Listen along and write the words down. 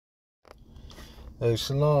Hey,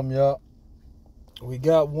 shalom, y'all. We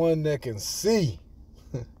got one that can see.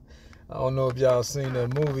 I don't know if y'all seen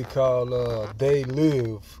that movie called They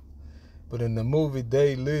Live. But in the movie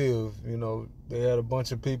They Live, they had a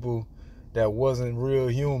bunch of people that wasn't real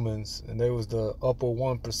humans, and they was the upper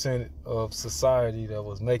 1% of society that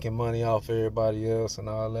was making money off everybody else and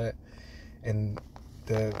all that. And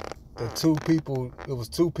the two people, it was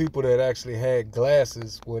two people that actually had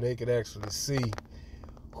glasses where they could actually see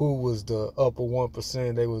who was the upper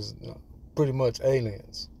 1%. They was pretty much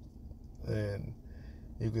aliens. And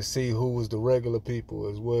you could see who was the regular people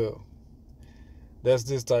as well. That's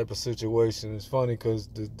this type of situation. It's funny because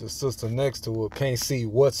the sister next to her can't see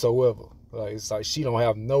whatsoever. Like, it's like she don't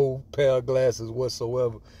have no pair of glasses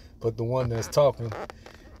whatsoever. But the one that's talking,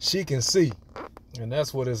 she can see. And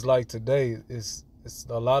that's what it's like today. It's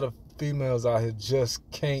a lot of females out here just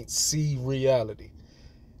can't see reality.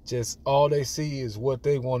 Just all they see is what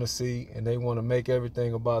they want to see, and they want to make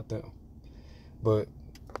everything about them. But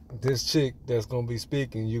this chick that's going to be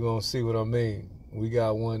speaking, you're going to see what I mean. We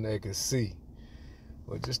got one that can see.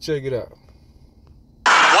 But just check it out.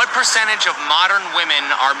 What percentage of modern women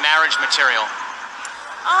are marriage material?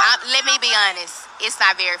 Let me be honest. It's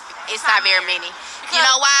not very many. You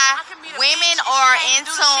know why? Women are in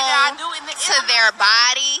tune to their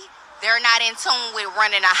body. They're not in tune with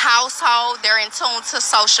running a household. They're in tune to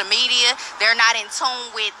social media. They're not in tune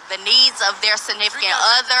with the needs of their significant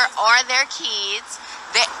other or their kids.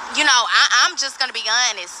 I'm just going to be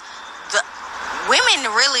honest. The women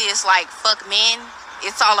really is like, fuck men.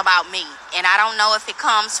 It's all about me. And I don't know if it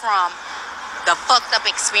comes from the fucked up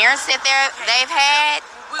experience that they've had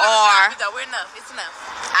or... We're enough. It's enough.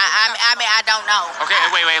 I don't know. Okay,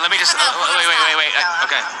 wait. Let me just... Wait.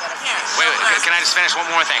 Okay. Wait. Can I just finish one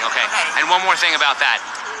more thing? Okay. And one more thing about that.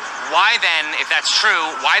 Why then, if that's true,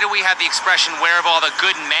 why do we have the expression, where have all the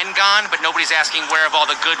good men gone, but nobody's asking, where have all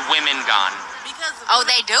the good women gone? Because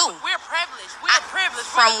they do. We're privileged.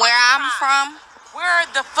 From where I'm from? We're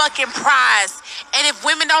the fucking prize. And if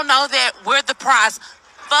women don't know that we're the prize,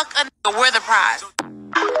 fuck a nigga, we're the prize.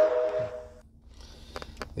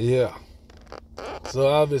 Yeah. So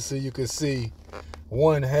obviously you can see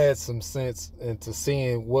one had some sense into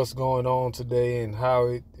seeing what's going on today and how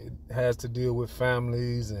it has to deal with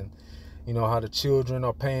families and, how the children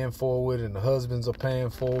are paying for it and the husbands are paying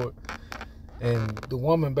for it. And the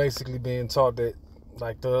woman basically being taught that,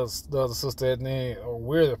 like the other sister at the end,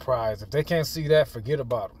 we're the prize. If they can't see that, forget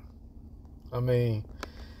about them. I mean,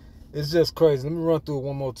 it's just crazy. Let me run through it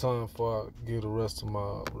one more time before I give the rest of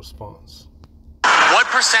my response. What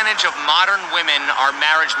percentage of modern women are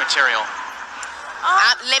marriage material?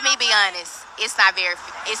 Let me be honest. It's not very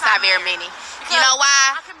many. You know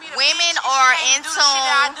why? Women are in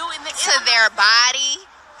tune to their body.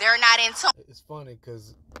 They're not in tune. It's funny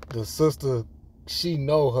because the sister, she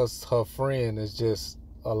know her friend is just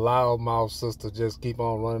a loudmouth sister, just keep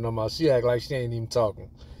on running her mouth. She act like she ain't even talking.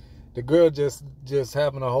 The girl just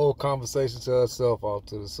having a whole conversation to herself off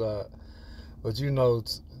to the side. But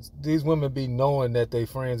these women be knowing that their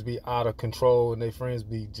friends be out of control and their friends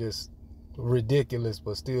be just ridiculous,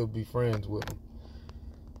 but still be friends with them.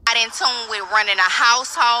 Not in tune with running a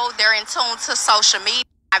household. They're in tune to social media.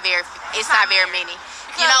 It's not very many.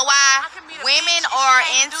 You know why? Women are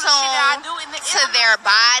in tune to their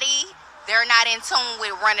body. They're not in tune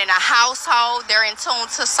with running a household. They're in tune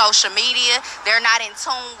to social media. They're not in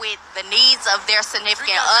tune with the needs of their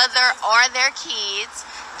significant other or their kids.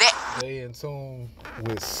 They in tune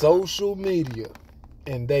with social media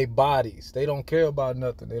and their bodies. They don't care about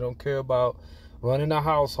nothing. They don't care about running a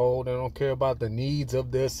household. They don't care about the needs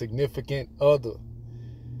of their significant other.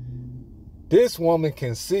 This woman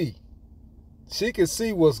can see. She can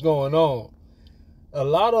see what's going on. A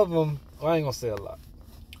lot of them, I ain't gonna say a lot.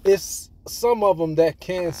 It's some of them that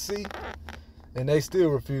can see, and they still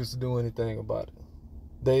refuse to do anything about it.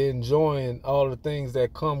 They enjoying all the things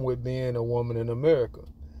that come with being a woman in America,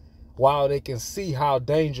 while they can see how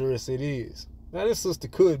dangerous it is. Now, this sister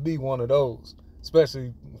could be one of those,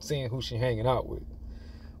 especially seeing who she hanging out with.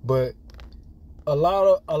 But a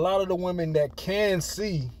lot of the women that can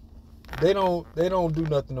see, they don't do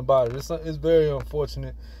nothing about it. It's very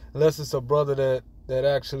unfortunate, unless it's a brother that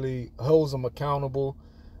actually holds them accountable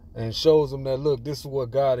and shows them that, look, this is what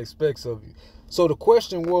God expects of you. So the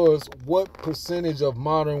question was, what percentage of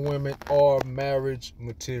modern women are marriage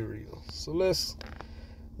material? So let's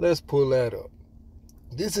pull that up.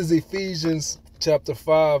 This is Ephesians chapter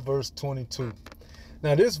 5, verse 22.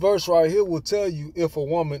 Now, this verse right here will tell you if a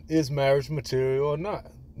woman is marriage material or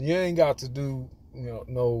not. You ain't got to do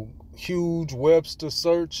no huge Webster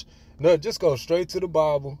search. No, just go straight to the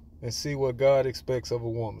Bible and see what God expects of a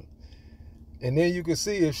woman. And then you can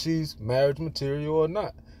see if she's marriage material or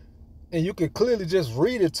not. And you can clearly just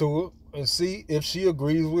read it to her and see if she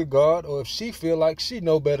agrees with God or if she feel like she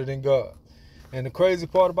know better than God. And the crazy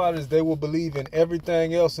part about it is they will believe in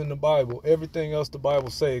everything else in the Bible, everything else the Bible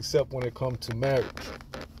say, except when it comes to marriage.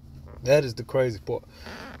 That is the crazy part.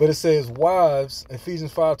 But it says, wives,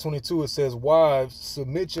 Ephesians 5:22, it says, wives,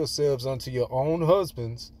 submit yourselves unto your own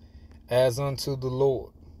husbands as unto the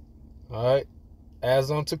Lord. All right? As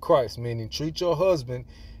unto Christ, meaning treat your husband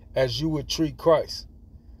as you would treat Christ.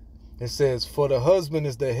 It says, for the husband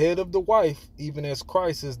is the head of the wife, even as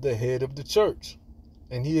Christ is the head of the church,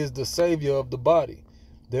 and he is the Savior of the body.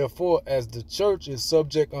 Therefore, as the church is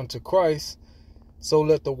subject unto Christ, so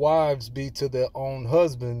let the wives be to their own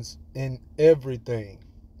husbands in everything.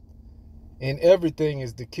 In everything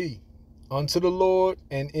is the key. Unto the Lord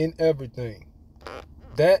and in everything.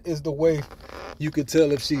 That is the way you can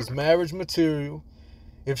tell if she's marriage material,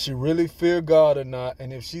 if she really fear God or not,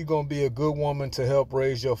 and if she's going to be a good woman to help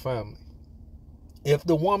raise your family. If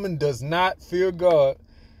the woman does not fear God,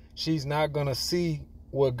 she's not going to see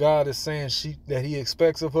what God is saying that he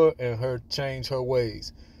expects of her and her change her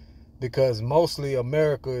ways. Because mostly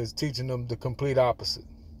America is teaching them the complete opposite.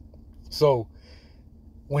 So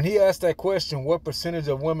when he asked that question, what percentage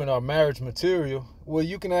of women are marriage material? Well,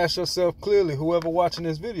 you can ask yourself clearly, whoever watching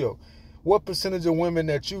this video, what percentage of women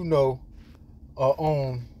that you know are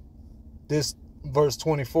on this verse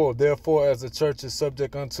 24? Therefore, as the church is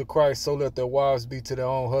subject unto Christ, so let their wives be to their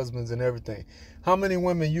own husbands and everything. How many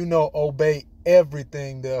women you know obey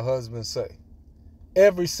everything their husbands say?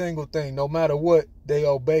 Every single thing, no matter what, they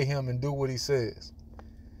obey him and do what he says.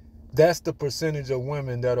 That's the percentage of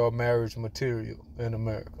women that are marriage material in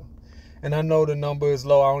America. And I know the number is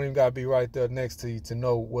low. I don't even got to be right there next to you to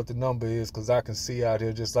know what the number is, because I can see out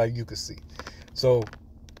here just like you can see. So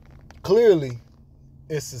clearly,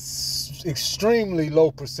 it's an extremely low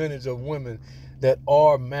percentage of women that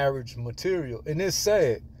are marriage material. And it's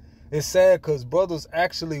sad. It's sad because brothers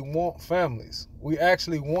actually want families. We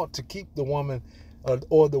actually want to keep the woman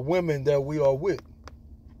or the women that we are with.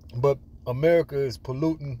 But America is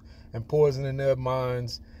polluting and poisoning their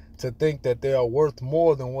minds to think that they are worth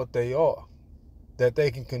more than what they are, that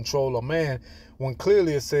they can control a man, when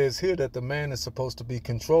clearly it says here that the man is supposed to be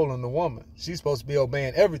controlling the woman. She's supposed to be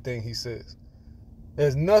obeying everything he says.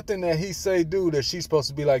 There's nothing that he say do that she's supposed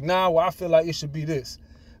to be like, nah, well, I feel like it should be this.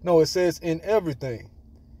 No, it says in everything.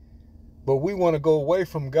 But we want to go away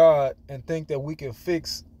from God and think that we can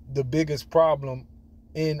fix the biggest problem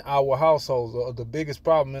in our households or the biggest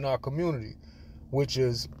problem in our community, which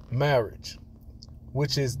is marriage,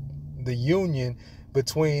 which is the union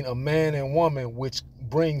between a man and woman, which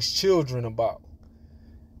brings children about.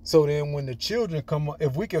 So then when the children come,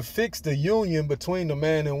 if we can fix the union between the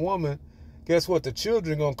man and woman, guess what? The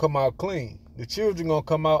children going to come out clean. The children going to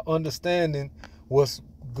come out understanding what's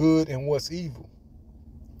good and what's evil.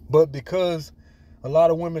 But because a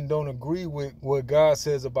lot of women don't agree with what God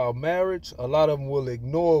says about marriage, a lot of them will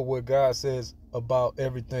ignore what God says about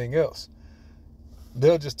everything else.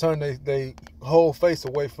 They'll just turn their whole face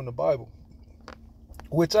away from the Bible,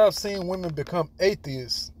 which I've seen women become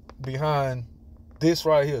atheists behind this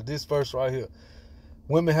right here, this verse right here.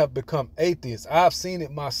 Women have become atheists. I've seen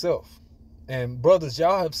it myself. And brothers,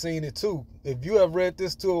 y'all have seen it too. If you have read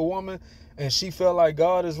this to a woman and she felt like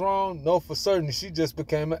God is wrong, know for certain she just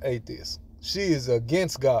became an atheist. She is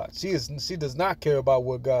against God. She does not care about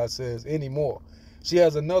what God says anymore. She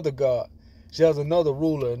has another God. She has another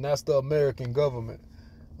ruler, and that's the American government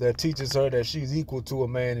that teaches her that she's equal to a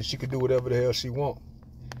man and she can do whatever the hell she wants.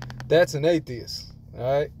 That's an atheist,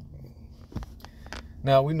 all right?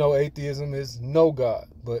 Now, we know atheism is no God,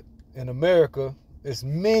 but in America, it's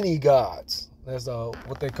many gods. That's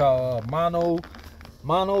what they call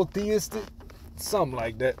monotheistic, something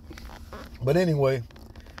like that. But anyway,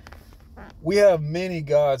 we have many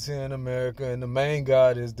gods here in America, and the main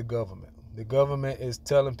god is the government. The government is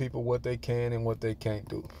telling people what they can and what they can't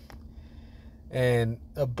do. And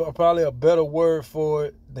probably a better word for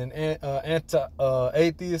it than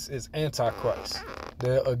atheist is antichrist.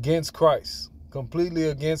 They're against Christ, completely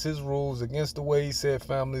against his rules, against the way he said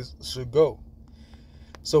families should go.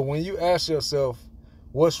 So when you ask yourself,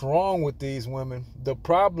 what's wrong with these women? The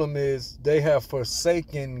problem is they have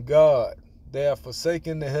forsaken God. They have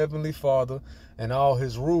forsaken the Heavenly Father and all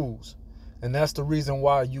his rules. And that's the reason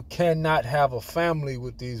why you cannot have a family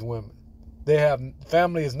with these women.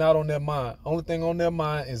 Family is not on their mind. Only thing on their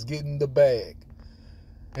mind is getting the bag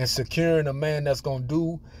and securing a man that's going to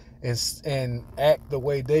do and act the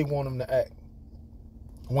way they want him to act.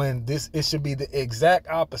 When it should be the exact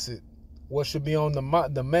opposite. What should be on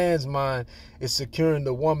the man's mind is securing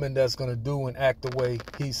the woman that's going to do and act the way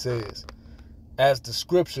he says, as the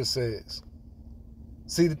scripture says.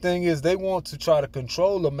 See, the thing is, they want to try to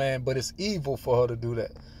control a man, but it's evil for her to do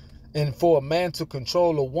that. And for a man to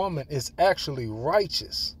control a woman is actually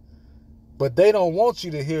righteous. But they don't want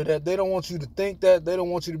you to hear that. They don't want you to think that. They don't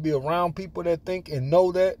want you to be around people that think and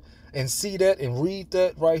know that and see that and read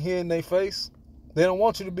that right here in their face. They don't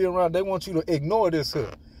want you to be around. They want you to ignore this here.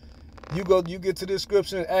 You get to this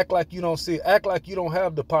scripture and act like you don't see it. Act like you don't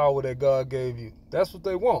have the power that God gave you. That's what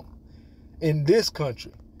they want in this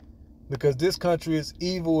country. Because this country is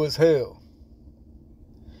evil as hell.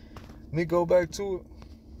 Let me go back to it.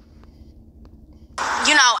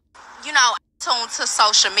 You know, tuned to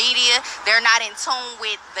social media. They're not in tune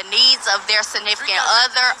with the needs of their significant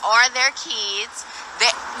other or their kids.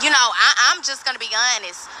 I'm just going to be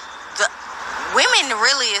honest. The women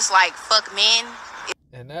really is like, fuck men.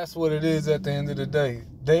 And that's what it is at the end of the day.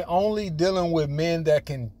 They only dealing with men that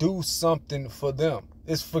can do something for them.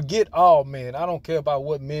 It's forget all men. I don't care about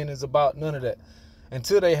what men is about, none of that.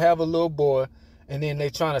 Until they have a little boy, and then they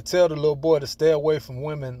trying to tell the little boy to stay away from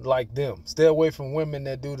women like them. Stay away from women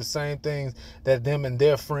that do the same things that them and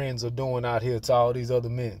their friends are doing out here to all these other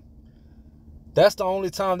men. That's the only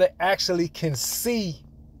time they actually can see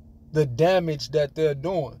the damage that they're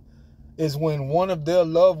doing, is when one of their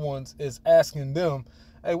loved ones is asking them,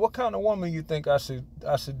 hey, what kind of woman you think I should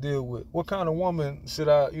deal with? What kind of woman should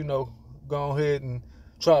I, go ahead and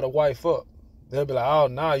try to wife up? They'll be like, oh,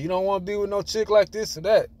 nah, you don't want to be with no chick like this or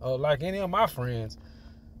that, or like any of my friends,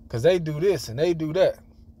 because they do this and they do that.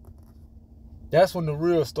 That's when the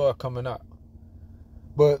real start coming out.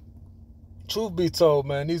 But truth be told,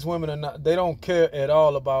 man, these women they don't care at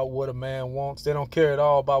all about what a man wants. They don't care at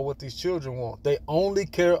all about what these children want. They only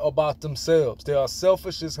care about themselves. They are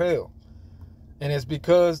selfish as hell. And it's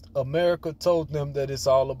because America told them that it's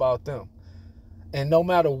all about them. And no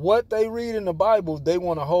matter what they read in the Bible, they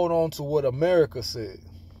want to hold on to what America said.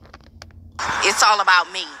 It's all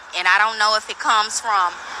about me. And I don't know if it comes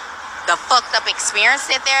from the fucked up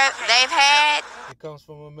experience that they've had. It comes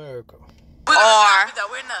from America. We're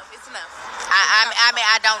enough. It's enough.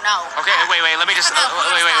 I don't know. Okay, wait. Let me just.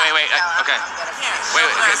 Wait. Okay. Wait.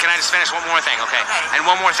 Can I just finish one more thing? Okay. And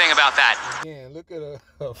one more thing about that. Again, look at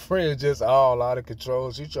her friend just all out of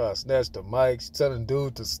control. She trying to snatch the mic. She's telling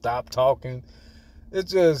dude to stop talking.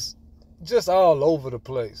 It's just all over the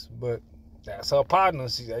place. But that's her partner.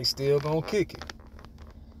 They still gonna kick it.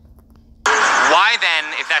 Why then,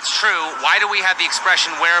 if that's true, why do we have the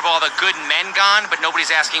expression, where have all the good men gone, but nobody's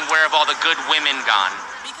asking, where have all the good women gone?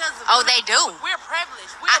 Because they do. We're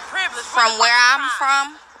privileged. From where I'm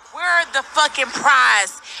from, we're the fucking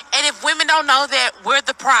prize. And if women don't know that we're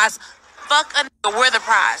the prize, fuck a nigga, we're the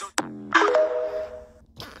prize.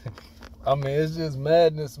 I mean, it's just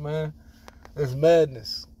madness, man. It's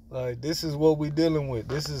madness. Like, this is what we dealing with.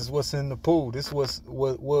 This is what's in the pool. This is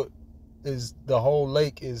what is the whole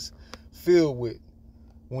lake is filled with.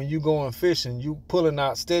 When you going fishing, you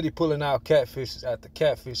steady pulling out catfish after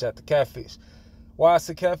catfish after catfish. Why is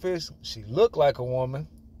it catfish? She look like a woman.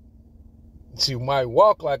 She might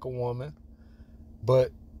walk like a woman.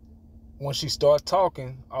 But when she start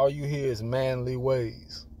talking, all you hear is manly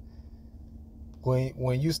ways.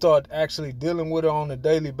 When you start actually dealing with her on a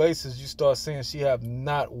daily basis, you start seeing she have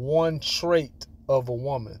not one trait of a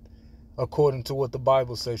woman, according to what the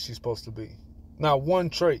Bible says she's supposed to be. Not one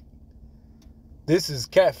trait. This is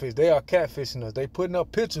catfish. They are catfishing us. They putting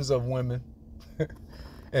up pictures of women.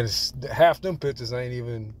 And half them pictures ain't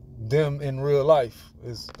even them in real life.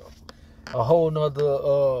 It's a whole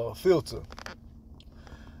nother filter.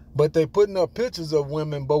 But they putting up pictures of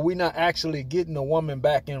women, but we not actually getting a woman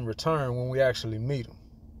back in return when we actually meet them.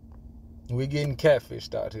 We getting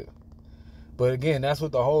catfished out here. But again, that's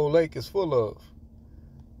what the whole lake is full of.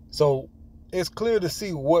 So it's clear to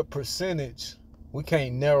see what percentage. We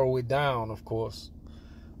can't narrow it down, of course.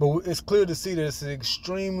 But it's clear to see that it's an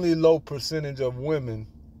extremely low percentage of women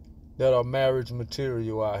that are marriage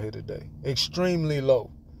material out here today. Extremely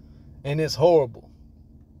low. And it's horrible.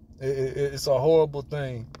 It's a horrible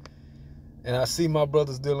thing. And I see my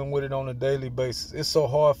brothers dealing with it on a daily basis. It's so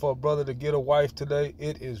hard for a brother to get a wife today.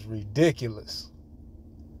 It is ridiculous.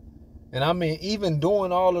 And I mean, even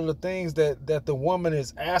doing all of the things that the woman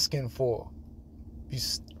is asking for, you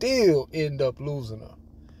still end up losing her.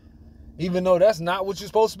 Even though that's not what you're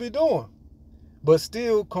supposed to be doing. But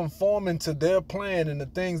still conforming to their plan and the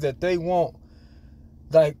things that they want.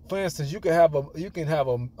 Like, for instance, you can have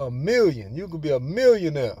a million. You could be a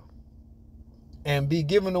millionaire and be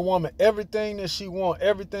giving the woman everything that she wants,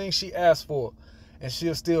 everything she asks for, and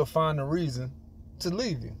she'll still find a reason to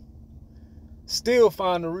leave you. still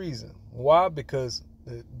find a reason. Why? Because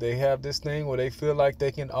they have this thing where they feel like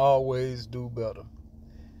they can always do better.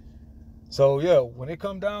 So yeah, when it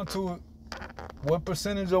come down to it, what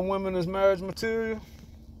percentage of women is marriage material?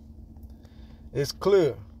 It's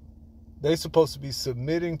clear. They supposed to be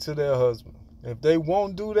submitting to their husband. If they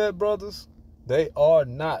won't do that, brothers, they are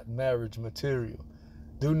not marriage material.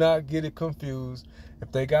 Do not get it confused.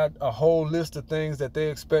 If they got a whole list of things that they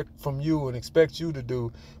expect from you and expect you to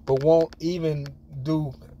do, but won't even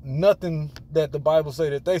do nothing that the Bible say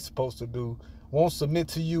that they supposed to do, won't submit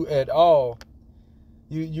to you at all,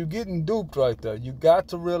 you're getting duped right there. You got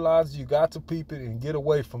to realize, you got to peep it and get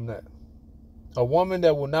away from that. A woman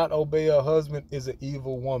that will not obey her husband is an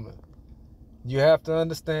evil woman. You have to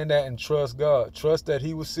understand that and trust God. Trust that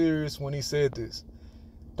he was serious when he said this.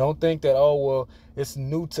 Don't think that, oh, well, it's a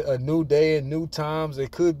new day and new times. There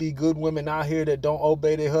could be good women out here that don't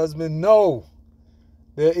obey their husband. No.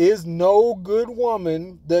 There is no good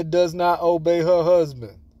woman that does not obey her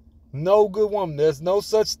husband. No good woman. There's no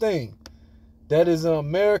such thing. That is an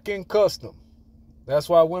American custom. That's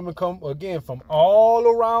why women come, again, from all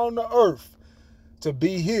around the earth to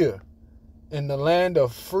be here in the land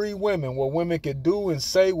of free women, where women can do and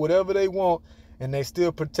say whatever they want, and they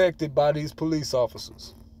still protected by these police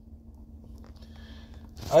officers.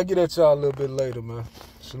 I'll get at y'all a little bit later, man.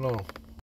 Shalom.